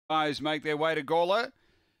Eyes make their way to Gawler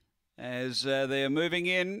as they're moving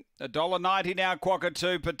in. $1.90 now, Quokka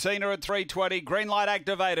 2. Patina at $3.20. Green light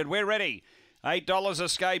activated. We're ready. $8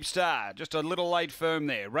 Escape Star. Just a little late firm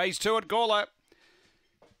there. Race 2 at Gawler.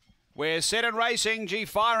 We're set and racing. G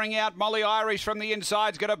firing out. Molly Irish from the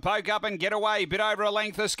inside's going to poke up and get away. Bit over a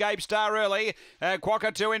length. Escape Star early.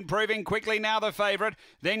 Quokka 2 improving quickly now, the favourite.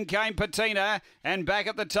 Then came Patina. And back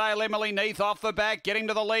at the tail, Emily Neath off the back. Getting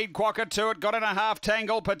to the lead. Quokka 2. It got in a half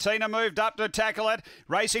tangle. Patina moved up to tackle it.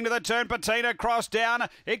 Racing to the turn. Patina crossed down.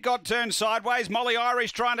 It got turned sideways. Molly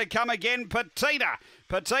Irish trying to come again.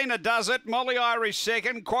 Patina does it. Molly Irish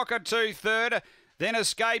second. Quokka 2 third. Then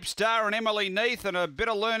Escape Star and Emily Neath, and a bit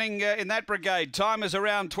of learning in that brigade. Time is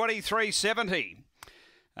around 23.70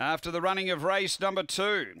 after the running of race number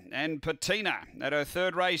 2. And Patina at her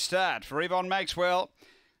third race start for Yvonne Maxwell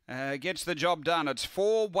gets the job done. It's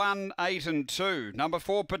 4, 1, 8 and 2. Number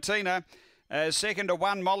 4, Patina. Second to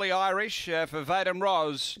 1, Molly Irish for Vadim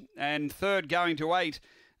Roz. And third going to 8,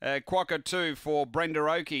 Quokka 2 for Brenda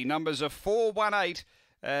Oakey. Numbers are 4, 1, 8.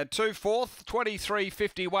 2 4th,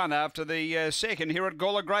 23.51 after the second here at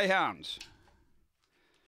Gawler Greyhounds.